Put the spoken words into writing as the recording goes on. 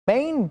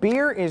Maine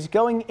beer is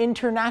going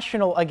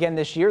international again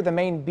this year. The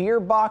Maine Beer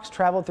Box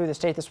traveled through the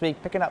state this week,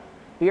 picking up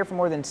beer from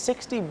more than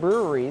 60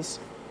 breweries.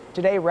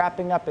 Today,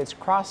 wrapping up its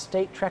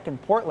cross-state trek in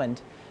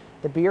Portland.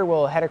 The beer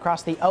will head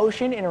across the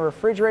ocean in a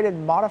refrigerated,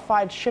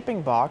 modified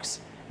shipping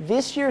box.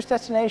 This year's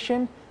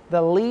destination,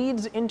 the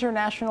Leeds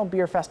International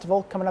Beer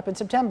Festival, coming up in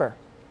September.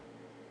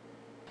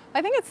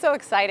 I think it's so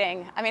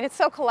exciting. I mean, it's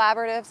so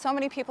collaborative. So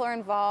many people are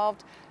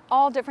involved,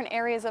 all different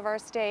areas of our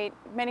state,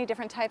 many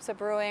different types of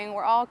brewing.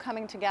 We're all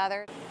coming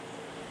together.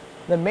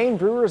 The Maine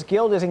Brewers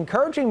Guild is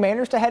encouraging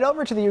Mainers to head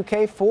over to the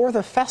UK for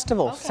the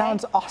festival. Okay.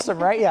 Sounds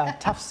awesome, right? Yeah,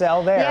 tough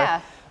sell there.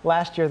 Yeah.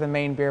 Last year, the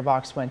Maine Beer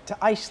Box went to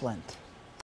Iceland.